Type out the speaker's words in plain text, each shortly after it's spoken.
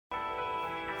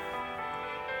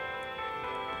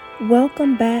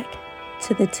Welcome back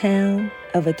to the town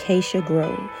of Acacia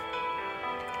Grove,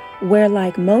 where,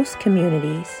 like most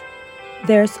communities,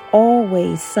 there's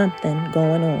always something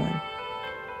going on.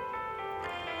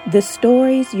 The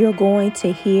stories you're going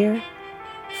to hear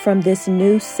from this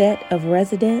new set of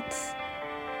residents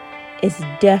is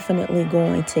definitely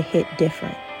going to hit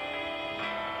different.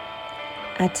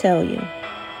 I tell you,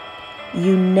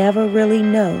 you never really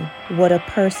know what a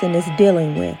person is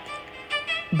dealing with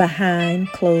behind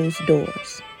closed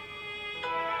doors.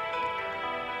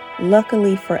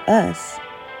 Luckily for us,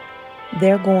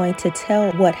 they're going to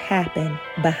tell what happened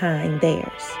behind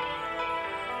theirs.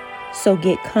 So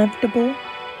get comfortable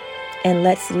and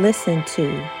let's listen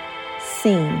to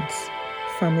Scenes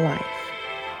from Life.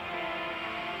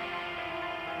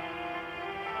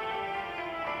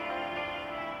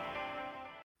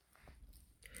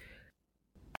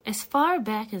 As far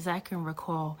back as I can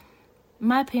recall,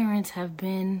 my parents have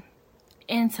been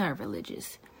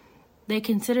anti-religious. They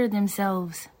consider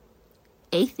themselves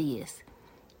atheists.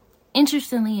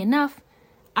 Interestingly enough,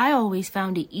 I always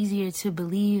found it easier to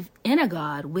believe in a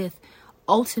God with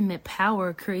ultimate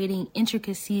power creating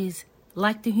intricacies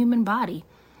like the human body,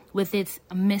 with its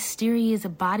mysterious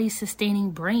body-sustaining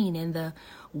brain and the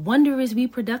wondrous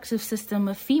reproductive system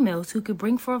of females who could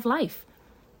bring forth life.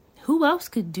 Who else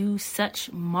could do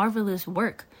such marvelous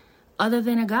work other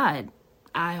than a God?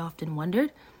 I often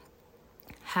wondered.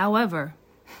 However,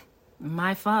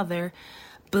 my father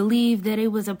believed that it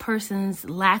was a person's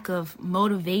lack of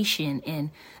motivation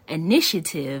and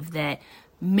initiative that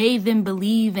made them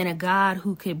believe in a God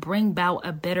who could bring about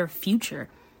a better future.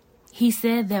 He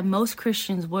said that most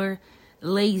Christians were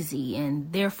lazy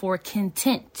and therefore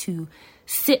content to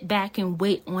sit back and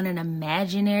wait on an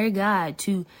imaginary God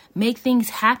to make things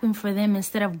happen for them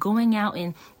instead of going out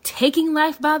and taking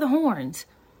life by the horns.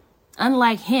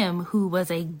 Unlike him, who was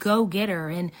a go-getter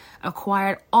and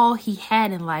acquired all he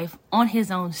had in life on his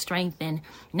own strength and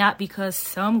not because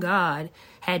some God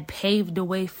had paved the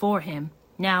way for him.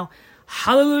 Now,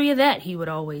 hallelujah that, he would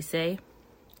always say.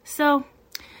 So,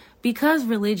 because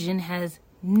religion has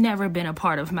never been a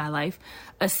part of my life,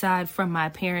 aside from my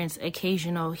parents'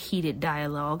 occasional heated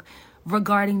dialogue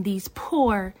regarding these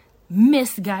poor,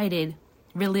 misguided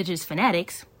religious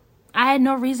fanatics, I had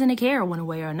no reason to care one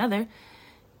way or another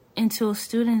until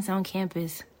students on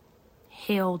campus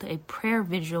held a prayer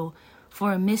vigil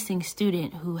for a missing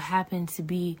student who happened to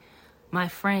be my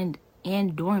friend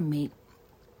and dorm mate.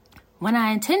 When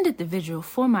I attended the vigil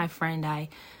for my friend, I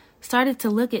started to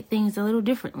look at things a little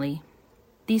differently.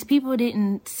 These people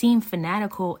didn't seem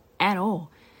fanatical at all.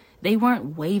 They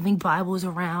weren't waving Bibles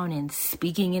around and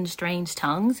speaking in strange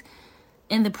tongues.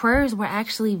 And the prayers were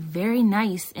actually very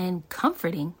nice and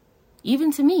comforting,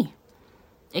 even to me.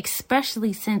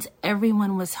 Especially since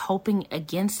everyone was hoping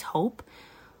against hope,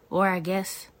 or I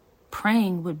guess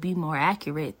praying would be more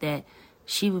accurate that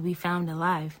she would be found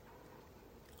alive.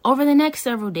 Over the next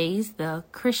several days, the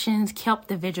Christians kept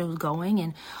the vigils going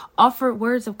and offered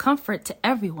words of comfort to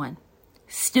everyone.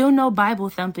 Still no Bible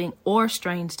thumping or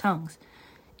strange tongues.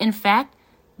 In fact,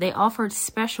 they offered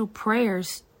special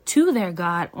prayers to their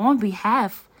God on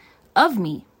behalf of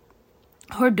me,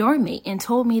 her dorm mate, and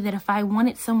told me that if I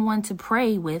wanted someone to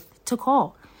pray with, to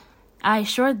call. I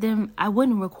assured them I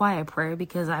wouldn't require prayer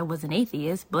because I was an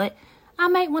atheist, but I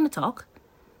might want to talk.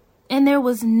 And there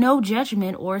was no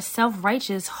judgment or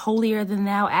self-righteous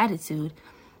holier-than-thou attitude,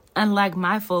 unlike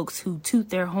my folks who toot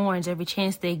their horns every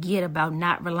chance they get about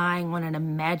not relying on an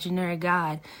imaginary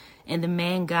God and the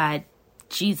man God,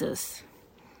 Jesus.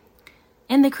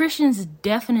 And the Christians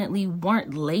definitely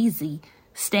weren't lazy,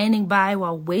 standing by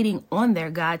while waiting on their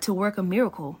God to work a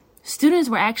miracle. Students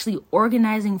were actually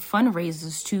organizing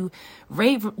fundraisers to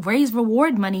raise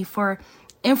reward money for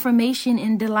information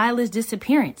in Delilah's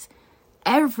disappearance.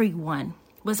 Everyone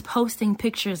was posting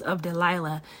pictures of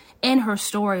Delilah and her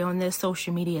story on their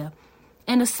social media.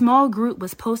 And a small group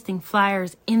was posting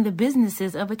flyers in the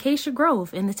businesses of Acacia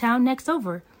Grove in the town next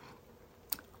over.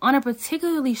 On a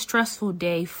particularly stressful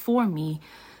day for me,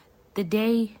 the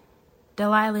day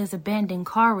Delilah's abandoned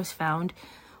car was found,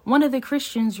 one of the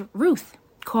Christians, Ruth,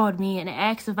 called me and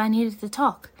asked if I needed to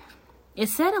talk. It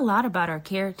said a lot about her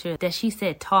character that she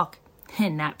said talk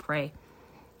and not pray.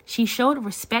 She showed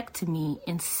respect to me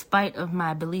in spite of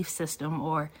my belief system,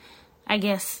 or I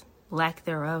guess lack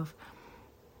thereof.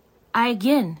 I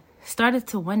again started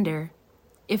to wonder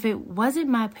if it wasn't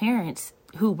my parents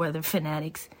who were the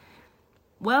fanatics.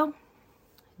 Well,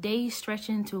 days stretched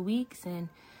into weeks and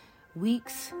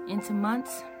weeks into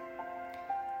months.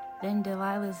 Then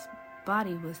Delilah's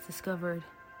body was discovered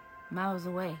miles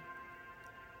away.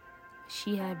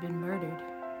 She had been murdered.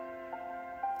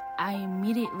 I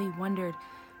immediately wondered,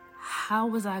 how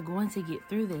was I going to get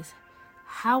through this?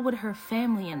 How would her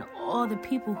family and all the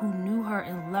people who knew her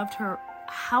and loved her,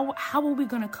 how were we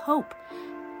going to cope?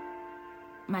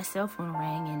 My cell phone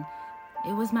rang, and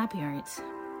it was my parents,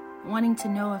 wanting to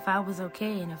know if I was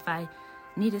okay and if I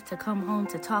needed to come home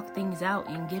to talk things out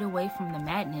and get away from the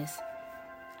madness.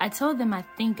 I told them I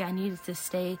think I needed to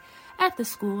stay at the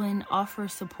school and offer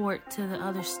support to the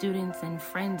other students and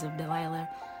friends of Delilah.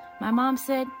 My mom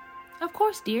said, "Of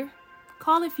course, dear.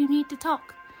 Call if you need to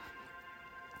talk."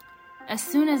 As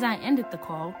soon as I ended the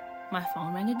call, my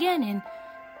phone rang again, and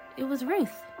it was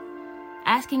Ruth,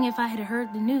 asking if I had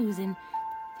heard the news, and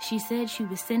she said she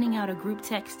was sending out a group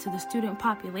text to the student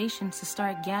population to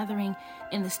start gathering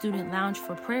in the student lounge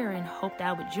for prayer and hoped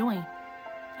I would join.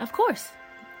 "Of course,"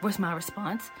 was my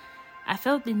response. I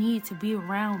felt the need to be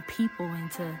around people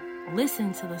and to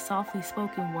listen to the softly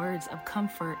spoken words of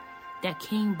comfort that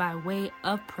came by way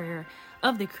of prayer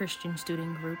of the Christian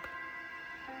student group.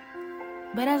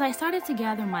 But as I started to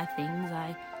gather my things,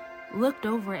 I looked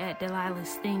over at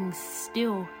Delilah's things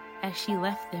still as she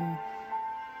left them,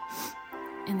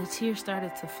 and the tears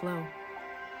started to flow.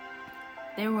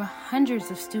 There were hundreds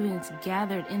of students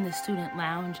gathered in the student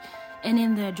lounge and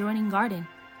in the adjoining garden.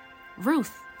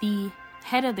 Ruth, the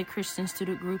head of the Christian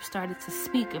student group, started to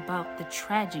speak about the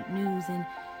tragic news and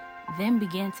then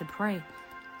began to pray.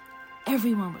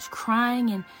 Everyone was crying,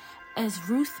 and as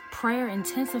Ruth's prayer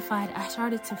intensified, I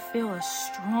started to feel a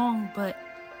strong but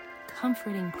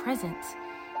comforting presence.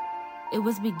 It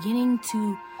was beginning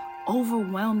to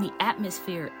overwhelm the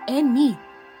atmosphere and me.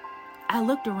 I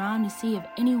looked around to see if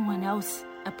anyone else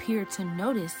appeared to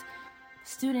notice.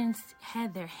 Students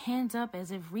had their hands up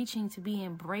as if reaching to be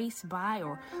embraced by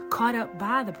or caught up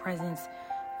by the presence.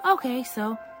 Okay,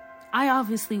 so I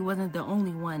obviously wasn't the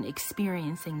only one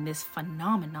experiencing this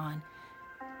phenomenon.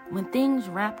 When things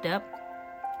wrapped up,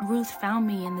 Ruth found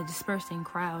me in the dispersing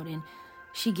crowd, and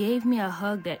she gave me a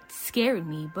hug that scared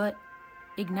me but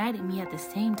ignited me at the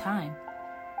same time.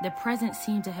 The presence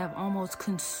seemed to have almost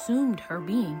consumed her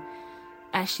being.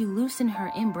 As she loosened her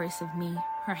embrace of me,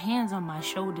 her hands on my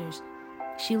shoulders,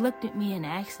 she looked at me and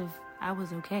asked if I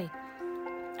was okay.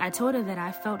 I told her that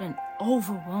I felt an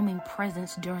overwhelming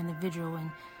presence during the vigil,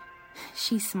 and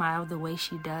she smiled the way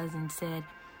she does and said,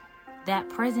 "That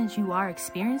presence you are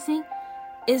experiencing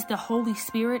is the Holy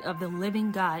Spirit of the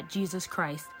living God, Jesus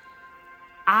Christ."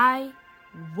 I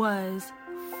was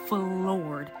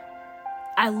floored.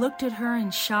 I looked at her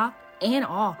in shock and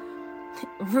awe.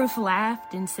 Ruth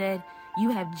laughed and said, "You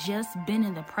have just been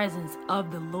in the presence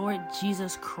of the Lord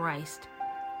Jesus Christ."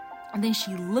 And then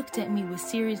she looked at me with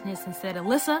seriousness and said,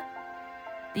 "Alyssa,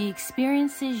 the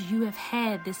experiences you have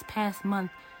had this past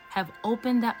month have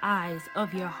opened the eyes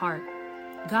of your heart.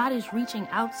 God is reaching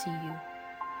out to you.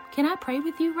 Can I pray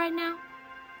with you right now?"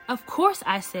 Of course,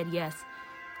 I said yes.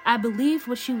 I believed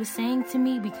what she was saying to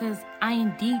me because I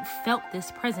indeed felt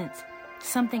this presence,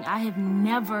 something I have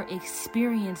never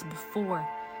experienced before.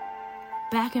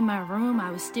 Back in my room, I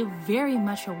was still very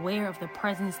much aware of the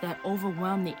presence that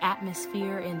overwhelmed the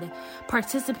atmosphere and the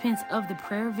participants of the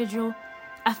prayer vigil.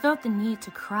 I felt the need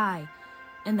to cry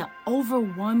and the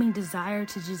overwhelming desire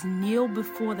to just kneel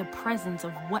before the presence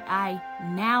of what I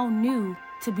now knew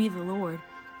to be the Lord.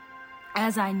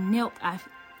 As I knelt, I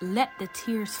let the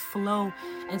tears flow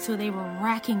until they were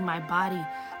racking my body.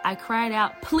 I cried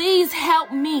out, "Please help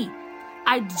me.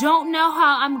 I don't know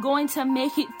how I'm going to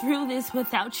make it through this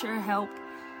without your help."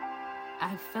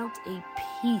 I felt a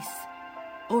peace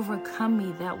overcome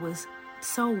me that was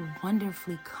so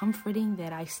wonderfully comforting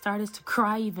that I started to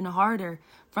cry even harder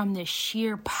from the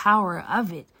sheer power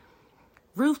of it.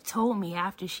 Ruth told me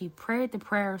after she prayed the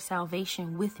prayer of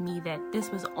salvation with me that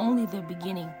this was only the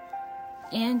beginning.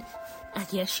 And I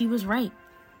guess she was right.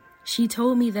 She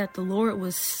told me that the Lord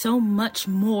was so much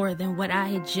more than what I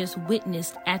had just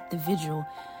witnessed at the vigil,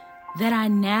 that I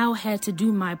now had to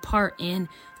do my part and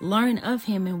learn of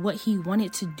him and what he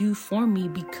wanted to do for me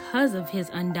because of his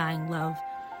undying love.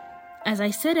 As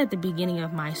I said at the beginning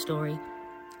of my story,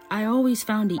 I always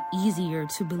found it easier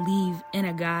to believe in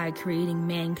a God creating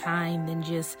mankind than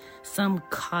just some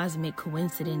cosmic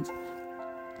coincidence.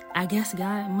 I guess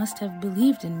God must have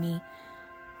believed in me,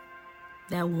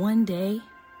 that one day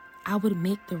I would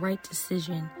make the right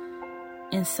decision,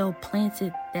 and so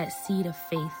planted that seed of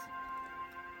faith.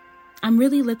 I'm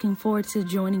really looking forward to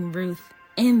joining Ruth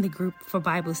and the group for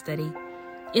Bible study.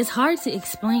 It's hard to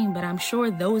explain, but I'm sure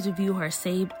those of you who are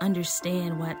saved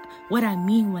understand what I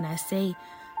mean when I say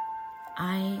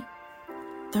I'm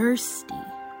thirsty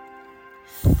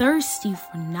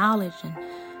for knowledge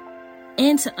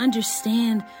and to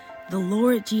understand the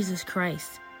Lord Jesus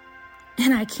Christ.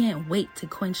 and I can't wait to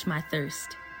quench my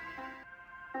thirst.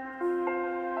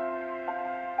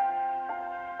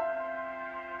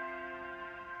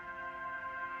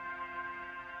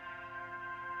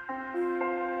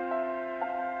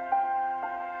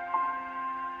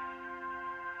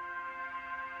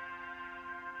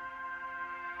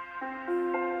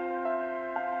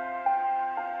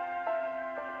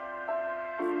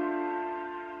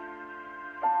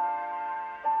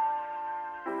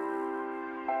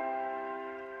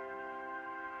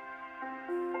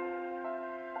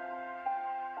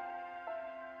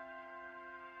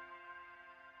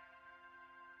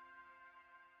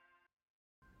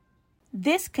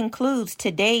 This concludes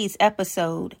today's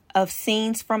episode of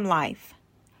Scenes from Life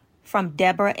from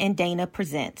Deborah and Dana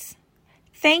Presents.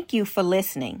 Thank you for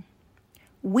listening.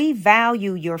 We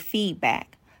value your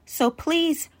feedback, so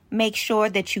please make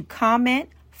sure that you comment,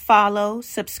 follow,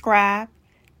 subscribe,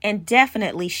 and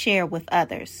definitely share with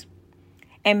others.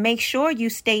 And make sure you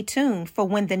stay tuned for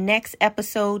when the next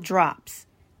episode drops.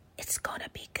 It's gonna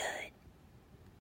be good.